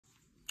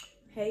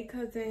Hey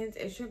cousins,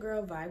 it's your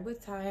girl Vibe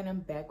with Ty and I'm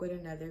back with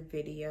another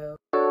video.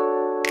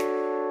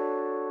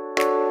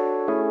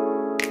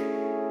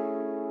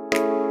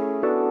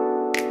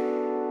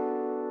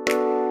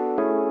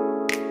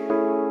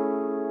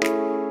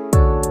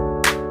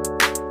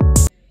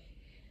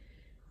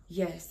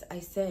 Yes, I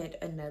said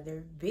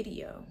another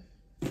video.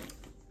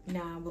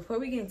 Now, before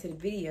we get into the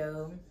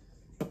video,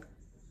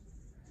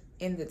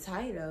 in the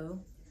title,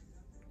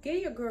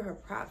 give your girl her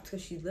props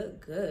because she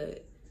looked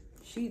good.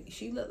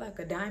 She looked like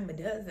a dime a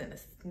dozen, a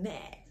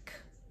snack.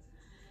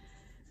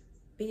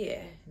 But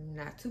yeah,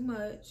 not too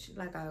much,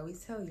 like I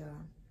always tell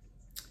y'all.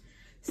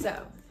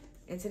 So,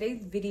 in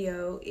today's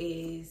video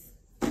is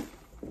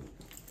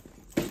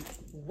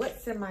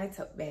what's in my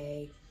tote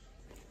bag.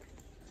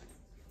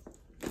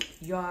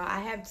 Y'all, I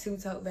have two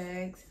tote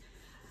bags.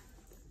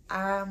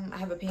 I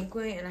have a pink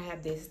one and I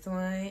have this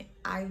one.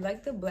 I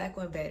like the black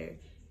one better.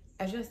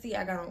 As y'all see,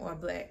 I got on all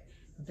black.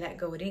 Black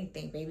go with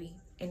anything, baby.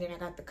 And then I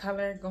got the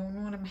color going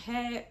on in my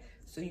hat,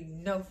 so you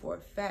know for a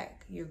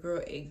fact your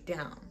girl ate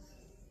down.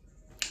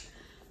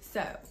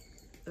 So,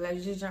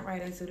 let's just jump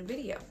right into the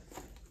video.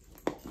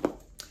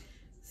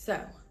 So,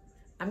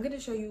 I'm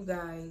gonna show you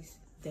guys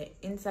the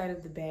inside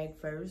of the bag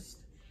first,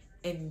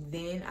 and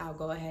then I'll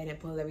go ahead and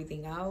pull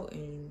everything out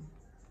and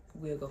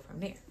we'll go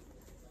from there.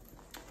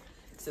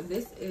 So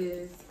this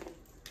is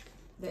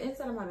the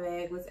inside of my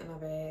bag, what's in my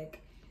bag.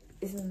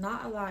 It's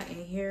not a lot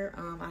in here.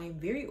 I am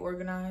very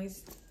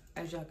organized,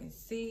 as y'all can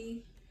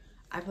see.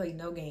 I play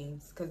no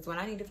games, because when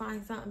I need to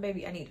find something,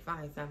 baby, I need to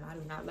find something. I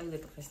do not like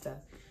looking for stuff.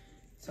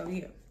 So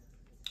yeah.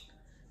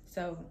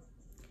 So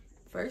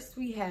first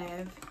we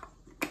have,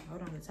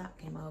 hold on, the top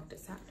came off. The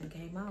top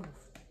came off.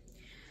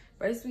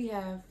 First we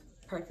have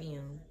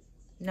perfume.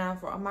 Now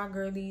for all my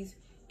girlies,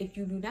 if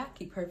you do not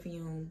keep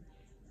perfume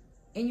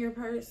in your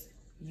purse,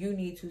 you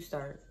need to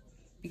start.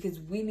 Because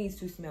we need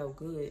to smell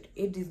good.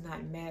 It does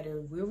not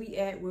matter where we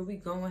at, where we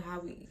going,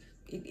 how we,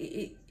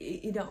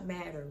 it don't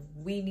matter.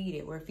 We need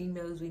it. We're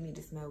females, we need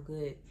to smell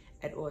good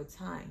at all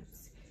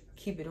times.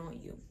 Keep it on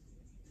you.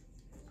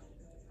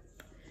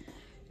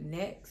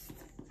 Next,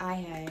 I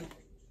have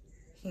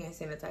hand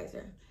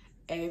sanitizer.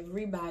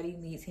 Everybody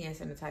needs hand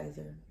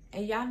sanitizer.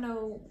 And y'all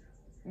know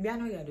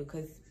y'all do,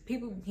 because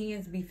people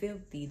hands be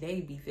filthy,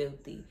 they be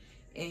filthy.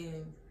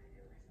 And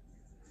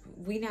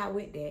we not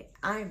with that.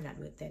 I'm not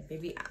with that,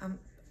 baby.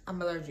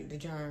 I'm allergic to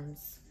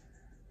germs.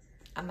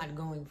 I'm not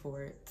going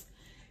for it.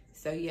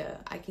 So yeah,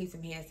 I keep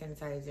some hand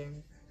sanitizer.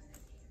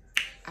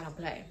 I don't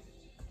play.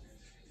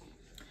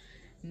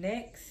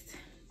 Next,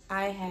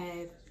 I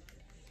have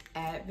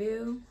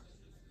Advil.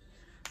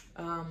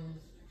 I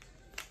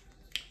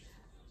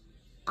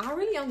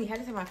really only had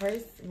this in my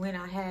purse when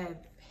I have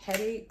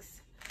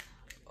headaches,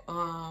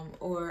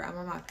 or I'm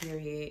on my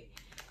period.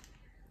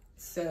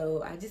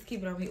 So I just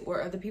keep it on me,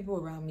 or other people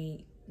around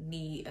me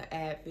need an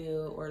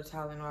Advil or a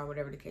Tylenol or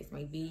whatever the case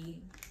may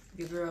be.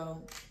 Your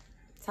girl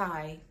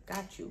Ty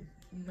got you,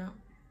 you know.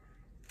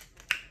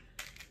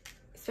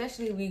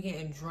 Especially we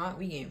getting drunk,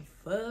 we getting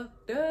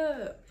fucked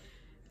up,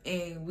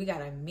 and we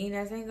got a mean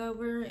ass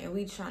hangover, and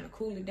we trying to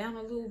cool it down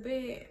a little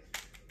bit.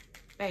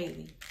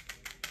 Baby,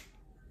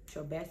 it's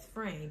your best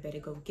friend. You better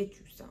go get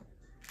you some.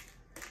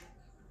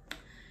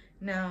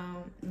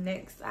 Now,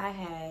 next I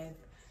have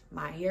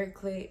my hair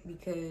clip,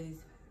 because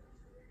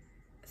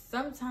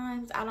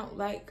sometimes I don't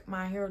like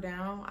my hair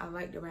down. I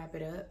like to wrap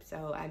it up.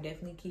 So I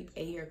definitely keep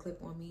a hair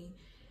clip on me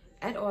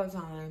at all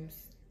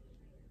times.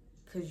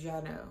 Because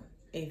y'all know,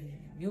 if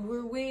you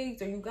wear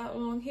wigs or you got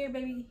long hair,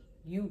 baby,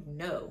 you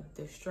know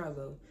the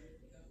struggle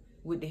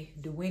with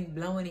the wind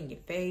blowing in your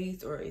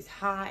face, or it's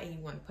hot and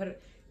you want to put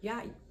it.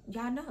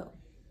 Y'all know.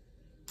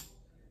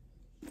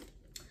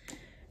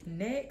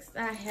 Next,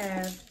 I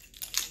have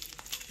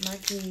my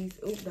keys.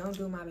 Oop, don't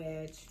do my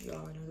badge.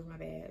 Y'all, don't do my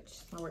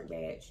badge. My work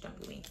badge. Don't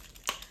do me.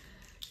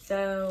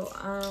 So,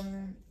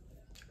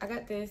 I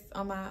got this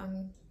on my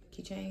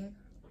keychain.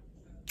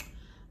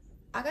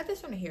 I got this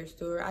from the hair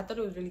store. I thought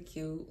it was really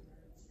cute.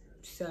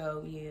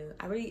 So, yeah.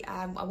 I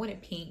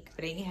wanted pink,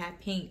 but they didn't have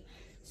pink.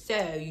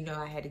 So, you know,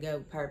 I had to go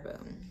with purple.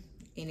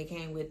 And it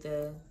came with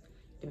the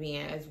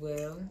band as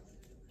well.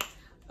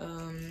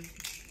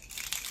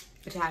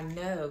 But I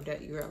know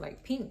that your girl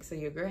like pink, so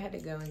your girl had to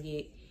go and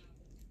get,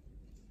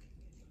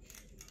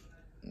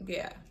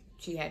 yeah,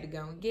 she had to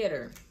go and get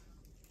her.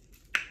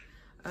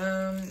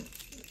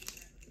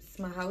 It's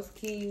my house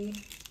key,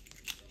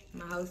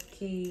 my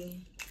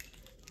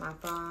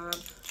fob,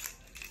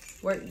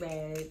 work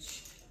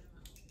badge.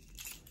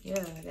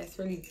 Yeah, that's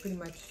really pretty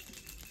much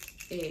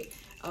it.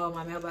 Oh,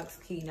 my mailbox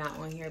key not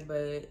on here,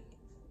 but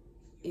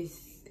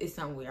it's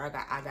somewhere.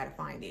 I gotta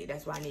find it.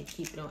 That's why I need to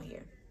keep it on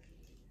here.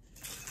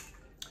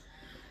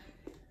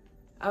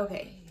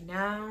 Okay,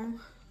 now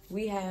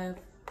we have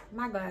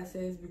my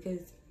glasses,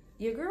 because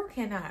your girl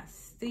cannot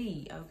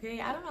see,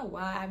 okay? I don't know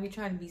why I be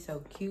trying to be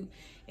so cute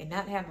and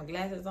not have my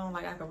glasses on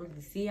like I can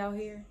really see out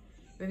here.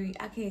 Baby,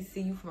 I can't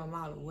see you from a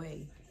mile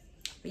away.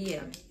 But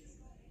yeah.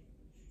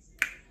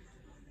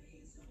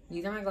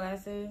 These are my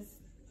glasses.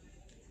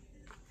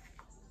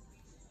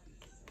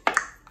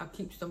 I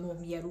keep some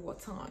on me at all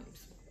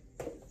times.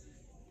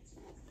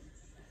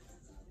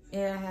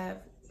 And I have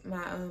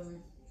my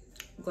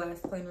glass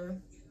cleaner,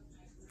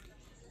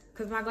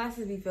 cause my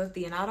glasses be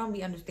filthy and I don't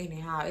be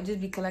understanding how. It just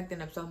be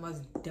collecting up so much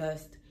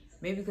dust.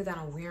 Maybe because I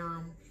don't wear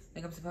them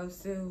like I'm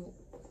supposed to,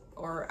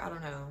 or I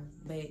don't know.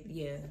 But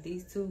yeah,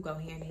 these two go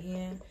hand in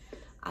hand.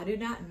 I do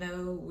not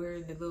know where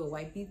the little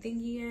wipey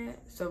thingy at,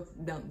 so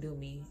don't do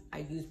me. I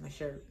use my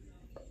shirt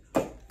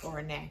or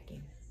a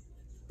napkin.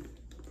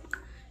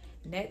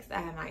 Next, I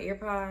have my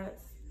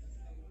AirPods.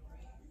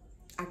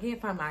 I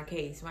can't find my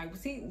case. Like,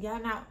 see, y'all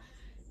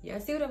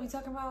see what I be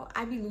talking about?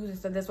 I be losing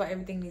stuff. That's why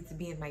everything needs to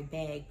be in my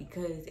bag,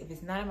 because if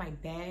it's not in my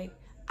bag,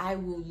 I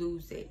will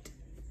lose it.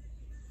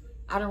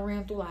 I done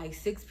ran through like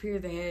 6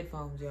 pairs of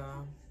headphones,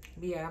 y'all.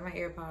 But yeah, I got my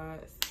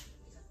AirPods.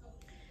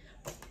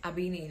 I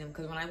be needing them,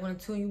 because when I want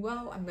to tune you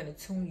out, I'm going to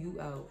tune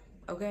you out.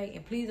 Okay?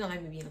 And please don't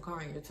let me be in the car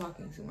and you're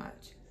talking too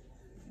much.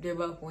 They're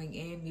both going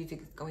in.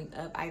 Music is going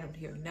up. I don't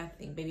hear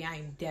nothing. Baby, I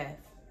am deaf.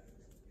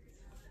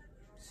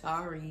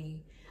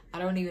 Sorry. I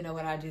don't even know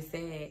what I just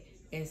said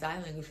in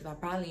sign language, because I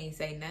probably ain't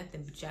say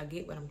nothing, but y'all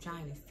get what I'm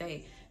trying to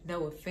say.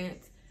 No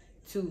offense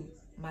to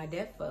my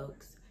deaf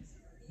folks,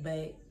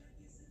 but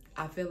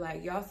I feel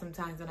like y'all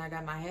sometimes when I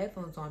got my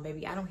headphones on,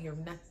 baby, I don't hear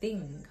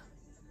nothing.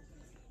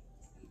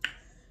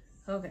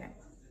 Okay.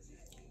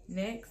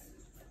 Next,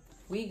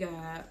 we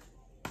got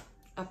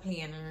a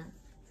planner.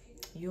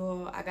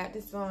 Y'all, I got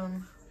this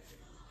from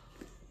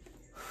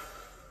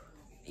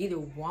either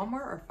Walmart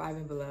or 5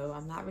 and Below.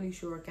 I'm not really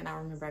sure. Cannot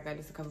remember. I got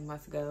this a couple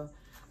months ago.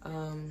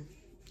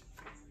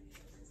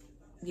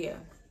 Yeah,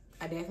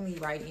 I definitely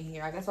write in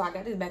here. I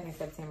got this back in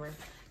September.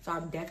 So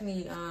I'm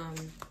definitely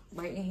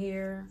writing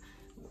here,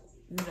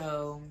 you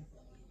know,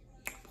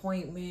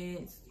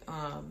 appointments,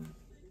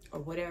 or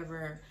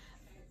whatever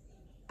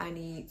I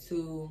need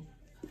to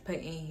put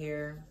in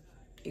here.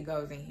 It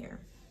goes in here.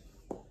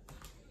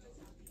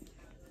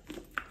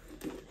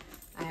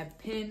 I have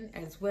pen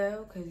as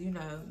well, because, you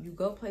know, you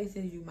go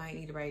places, you might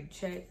need to write a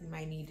check, you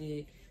might need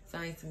to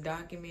sign some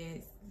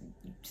documents.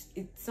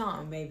 It's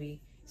something,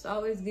 baby. It's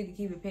always good to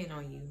keep a pen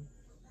on you.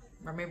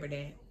 Remember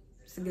that.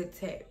 It's a good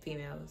tip,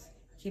 females.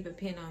 Keep a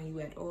pen on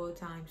you at all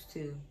times,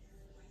 too.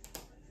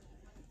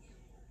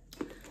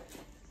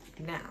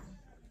 Now,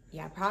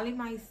 y'all probably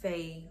might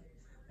say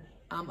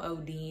I'm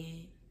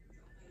ODing,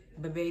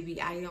 but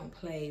baby, I don't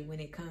play when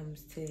it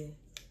comes to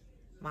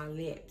my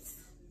lips.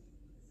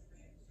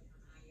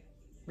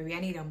 Baby, I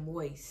need them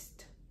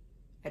moist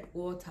at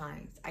all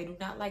times. I do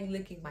not like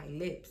licking my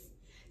lips,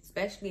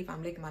 especially if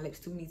I'm licking my lips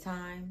too many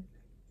times.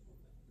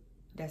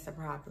 That's a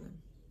problem.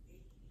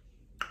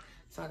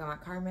 So I got my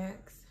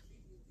Carmex.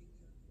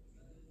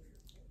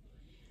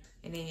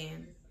 And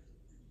then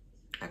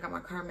I got my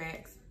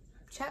Carmex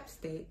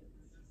chapstick.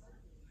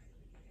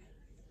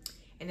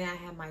 And then I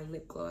have my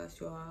lip gloss,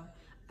 y'all.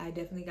 I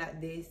definitely got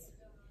this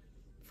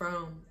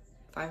from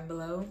 5 and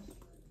Below.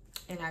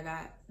 And I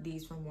got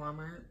these from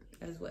Walmart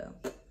as well.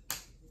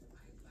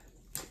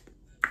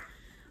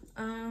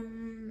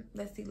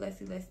 Let's see.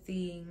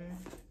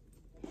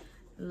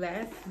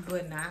 Last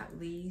but not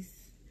least,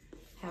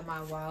 have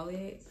my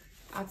wallet.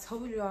 I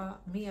told y'all,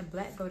 me and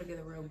black go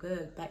together real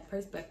good. Black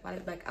purse, black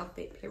wallet, black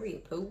outfit,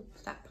 period, poo.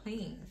 Stop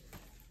playing.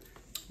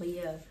 But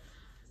yeah,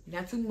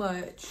 not too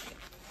much,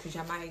 because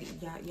y'all might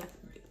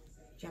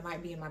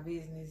be in my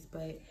business.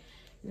 But,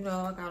 you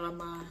know, I got all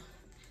my,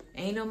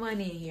 ain't no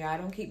money in here. I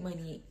don't keep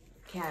money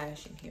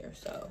cash in here,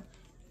 so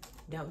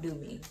don't do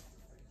me.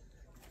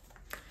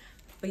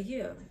 But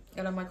yeah,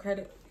 got all my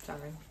credit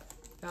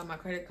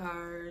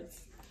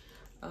cards,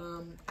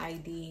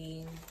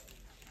 ID,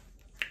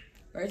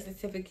 birth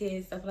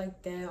certificate, stuff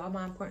like that. All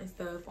my important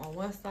stuff on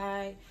one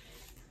side.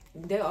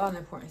 They're all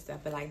important stuff,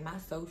 but like my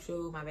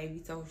social, my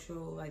baby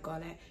social, like all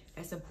that,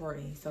 that's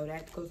important. So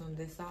that goes on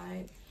this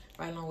side,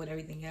 right along with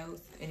everything else.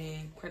 And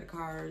then credit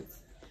cards,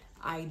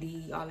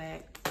 ID, all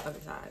that, other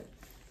side.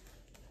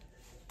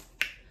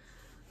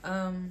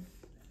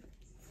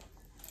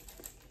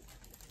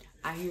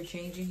 I hear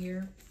change in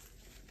here.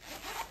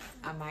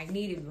 I might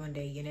need it one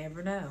day. You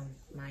never know.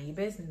 Mind your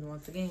business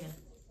once again.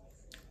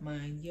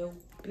 Mind your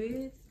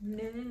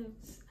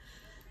business.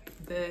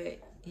 But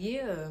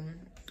yeah.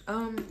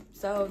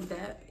 So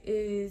that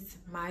is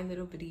my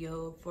little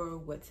video for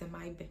what's in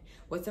my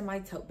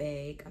tote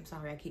bag. I'm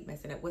sorry, I keep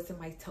messing up. What's in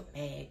my tote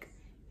bag,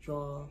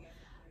 y'all?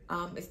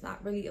 It's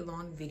not really a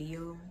long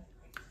video,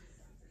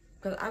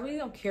 because I really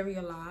don't carry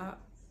a lot.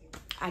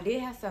 I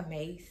did have some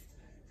mace,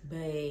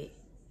 but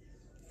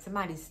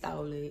somebody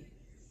stole it.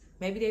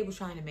 Maybe they were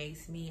trying to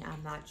mace me.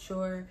 I'm not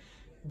sure,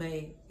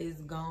 but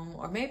it's gone.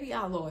 Or maybe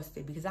I lost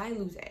it, because I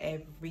lose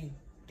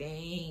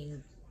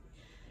everything.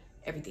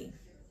 Everything.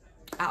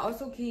 I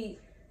also keep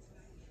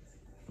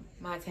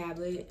my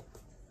tablet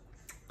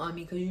on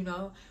me, because, you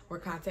know, we're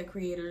content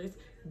creators,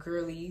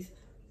 girlies.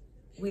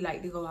 We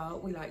like to go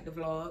out. We like to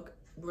vlog,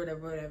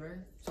 whatever.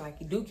 So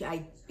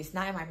it's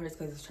not in my purse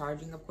because it's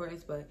charging, of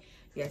course. But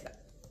yes,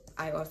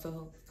 I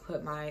also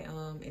put my,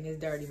 and it's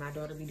dirty. My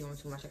daughter be doing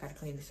too much. I gotta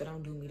clean this. So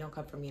don't do me. Don't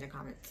come for me in the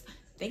comments.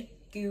 Thank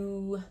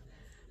you.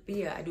 But But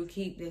yeah, I do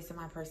keep this in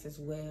my purse as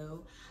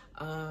well.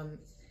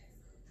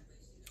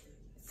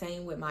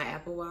 Same with my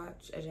Apple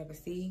Watch. As y'all can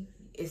see,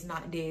 it's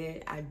not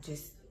dead. I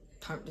just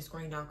turned the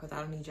screen off because I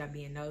don't need y'all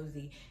being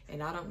nosy,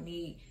 and I don't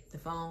need the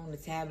phone, the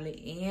tablet,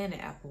 and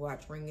the Apple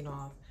Watch ringing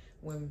off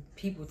when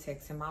people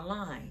texting my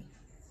line.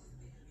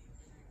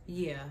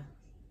 Yeah.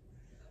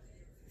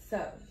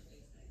 So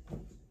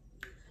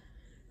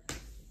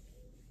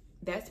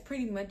that's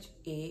pretty much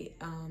it.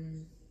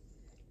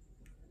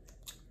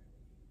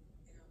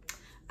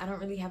 I don't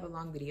really have a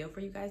long video for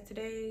you guys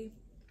today.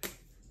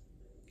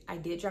 I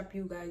did drop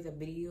you guys a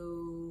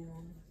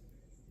video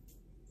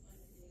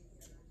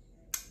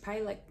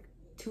probably like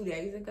 2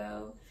 days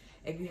ago.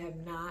 If you have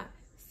not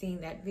seen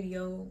that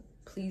video,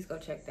 please go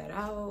check that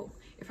out.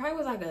 It probably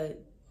was like a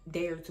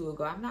day or two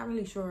ago. I'm not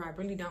really sure. I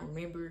really don't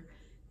remember.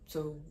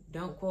 So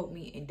don't quote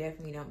me and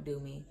definitely don't do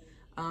me.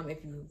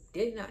 If you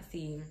did not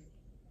see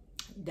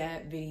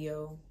that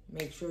video,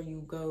 make sure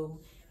you go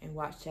and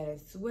watch that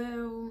as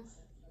well.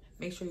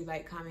 Make sure you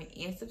like, comment,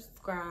 and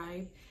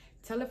subscribe.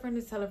 Tell a friend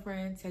to tell a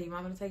friend. Tell your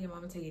mama to tell your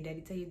mama. Tell your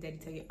daddy, tell your daddy.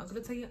 Tell your uncle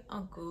to tell your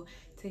uncle.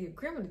 Tell your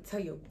grandma to tell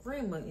your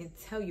grandma. And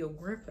tell your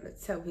grandpa to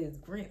tell his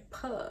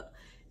grandpa.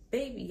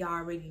 Baby, y'all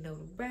already know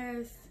the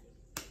rest.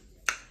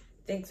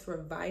 Thanks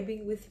for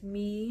vibing with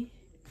me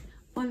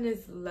on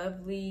this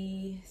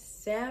lovely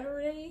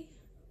Saturday.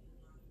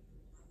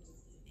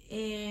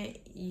 And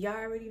y'all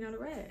already know the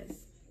rest.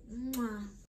 Mwah.